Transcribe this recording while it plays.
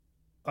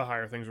A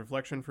Higher Things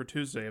Reflection for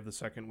Tuesday of the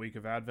second week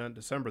of Advent,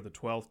 December the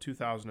 12th,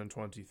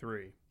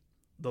 2023.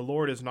 The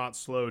Lord is not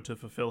slow to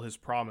fulfill his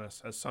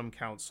promise, as some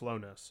count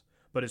slowness,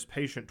 but is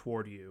patient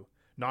toward you,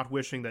 not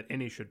wishing that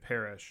any should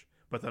perish,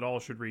 but that all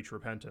should reach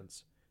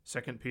repentance.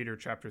 2 Peter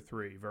chapter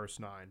 3, verse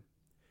 9.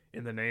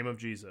 In the name of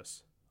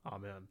Jesus.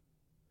 Amen.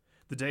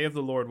 The day of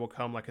the Lord will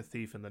come like a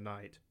thief in the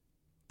night.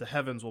 The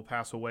heavens will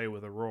pass away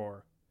with a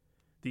roar.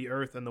 The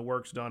earth and the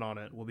works done on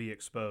it will be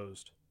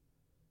exposed.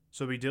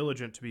 So be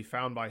diligent to be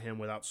found by him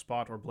without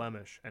spot or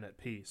blemish and at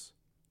peace.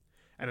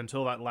 And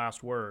until that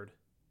last word,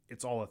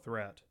 it's all a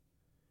threat.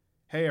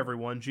 Hey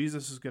everyone,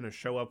 Jesus is going to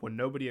show up when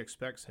nobody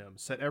expects him,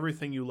 set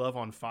everything you love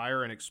on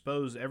fire, and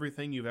expose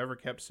everything you've ever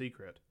kept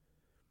secret.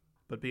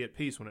 But be at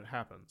peace when it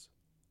happens.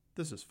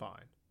 This is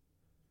fine.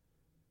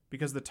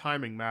 Because the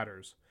timing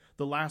matters.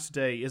 The last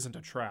day isn't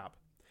a trap.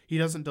 He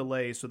doesn't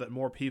delay so that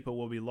more people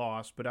will be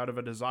lost, but out of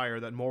a desire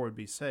that more would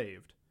be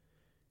saved.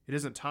 It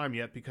isn't time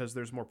yet because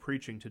there's more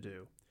preaching to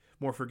do,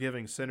 more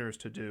forgiving sinners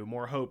to do,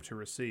 more hope to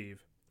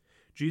receive.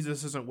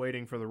 Jesus isn't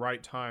waiting for the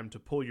right time to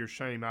pull your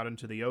shame out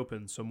into the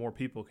open so more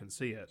people can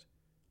see it.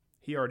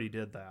 He already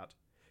did that.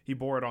 He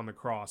bore it on the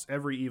cross,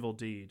 every evil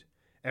deed,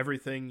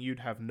 everything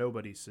you'd have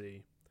nobody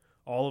see.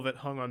 All of it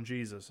hung on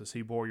Jesus as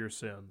he bore your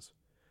sins.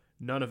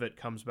 None of it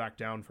comes back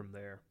down from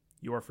there.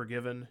 You are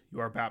forgiven, you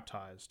are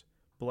baptized,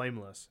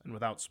 blameless and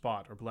without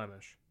spot or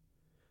blemish.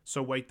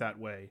 So wait that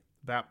way,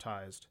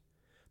 baptized.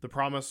 The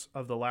promise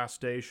of the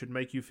last day should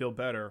make you feel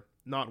better,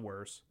 not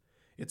worse.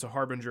 It's a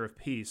harbinger of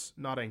peace,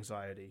 not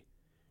anxiety.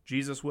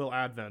 Jesus will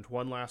advent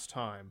one last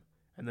time,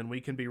 and then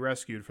we can be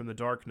rescued from the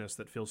darkness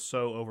that feels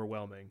so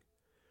overwhelming.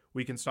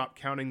 We can stop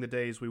counting the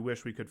days we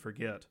wish we could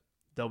forget.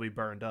 They'll be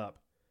burned up.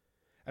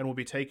 And we'll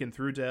be taken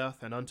through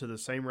death and unto the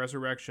same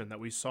resurrection that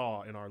we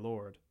saw in our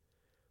Lord.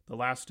 The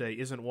last day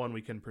isn't one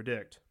we can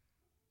predict,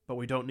 but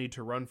we don't need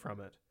to run from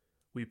it.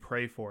 We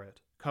pray for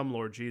it. Come,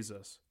 Lord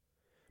Jesus.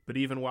 But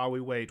even while we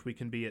wait, we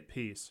can be at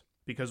peace,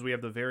 because we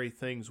have the very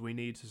things we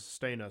need to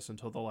sustain us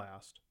until the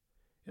last.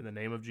 In the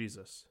name of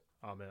Jesus,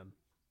 Amen.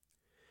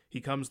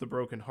 He comes the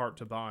broken heart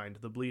to bind,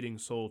 the bleeding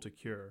soul to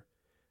cure,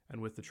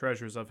 and with the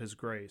treasures of his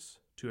grace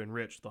to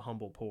enrich the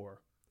humble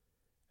poor.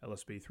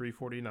 LSB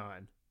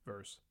 349,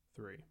 verse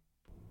 3.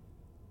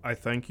 I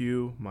thank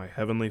you, my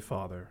heavenly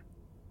Father,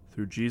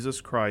 through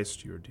Jesus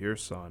Christ, your dear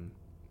Son,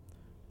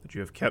 that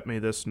you have kept me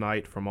this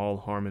night from all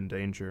harm and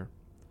danger,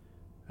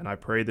 and I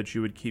pray that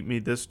you would keep me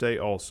this day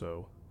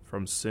also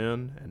from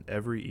sin and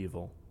every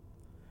evil,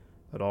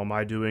 that all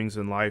my doings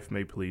in life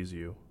may please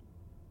you.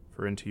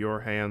 For into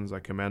your hands I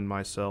commend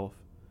myself,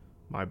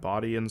 my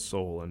body and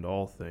soul, and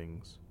all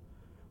things.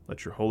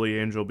 Let your holy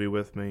angel be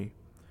with me,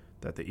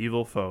 that the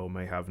evil foe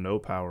may have no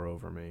power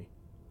over me.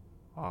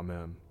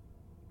 Amen.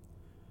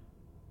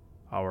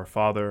 Our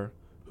Father,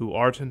 who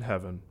art in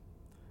heaven,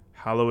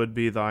 hallowed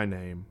be thy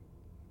name.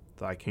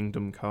 Thy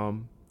kingdom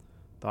come,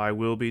 thy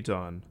will be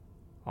done,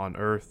 on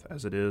earth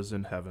as it is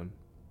in heaven.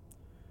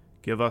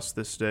 Give us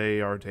this day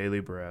our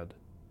daily bread,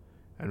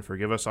 and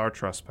forgive us our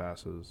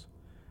trespasses,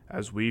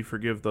 as we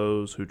forgive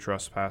those who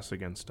trespass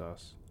against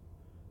us.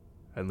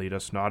 And lead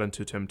us not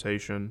into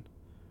temptation,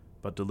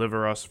 but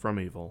deliver us from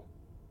evil.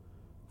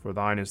 For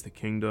thine is the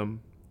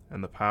kingdom,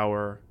 and the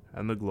power,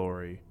 and the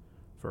glory,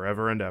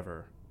 forever and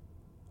ever.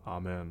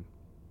 Amen.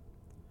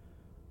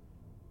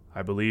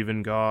 I believe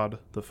in God,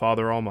 the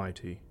Father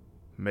Almighty,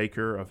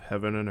 maker of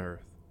heaven and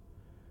earth,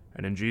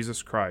 and in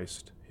Jesus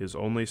Christ, his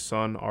only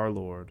Son, our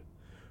Lord,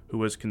 who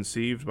was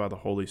conceived by the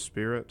Holy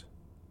Spirit,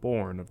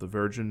 born of the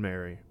Virgin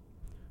Mary,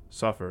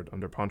 suffered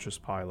under Pontius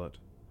Pilate,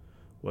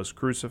 was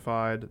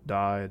crucified,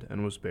 died,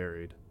 and was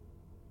buried.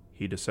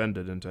 He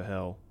descended into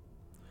hell.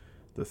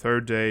 The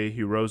third day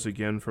he rose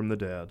again from the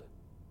dead.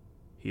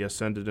 He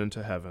ascended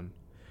into heaven,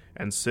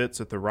 and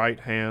sits at the right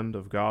hand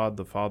of God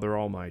the Father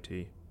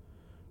Almighty.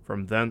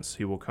 From thence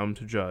he will come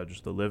to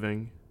judge the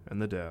living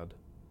and the dead.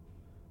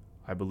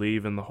 I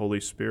believe in the Holy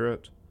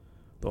Spirit,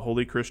 the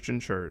holy Christian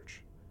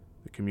Church,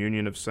 the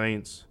communion of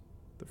saints,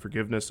 the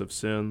forgiveness of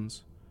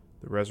sins,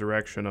 the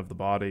resurrection of the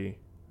body,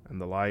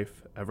 and the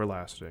life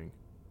everlasting.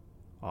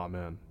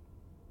 Amen.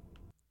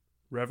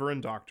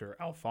 Reverend Dr.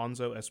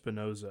 Alfonso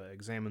Espinoza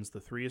examines the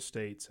three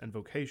estates and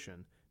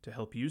vocation to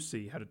help you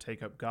see how to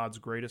take up God's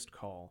greatest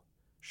call,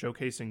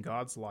 showcasing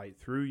God's light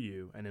through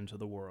you and into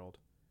the world.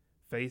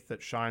 Faith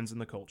that shines in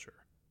the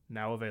culture.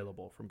 Now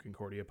available from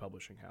Concordia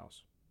Publishing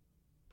House.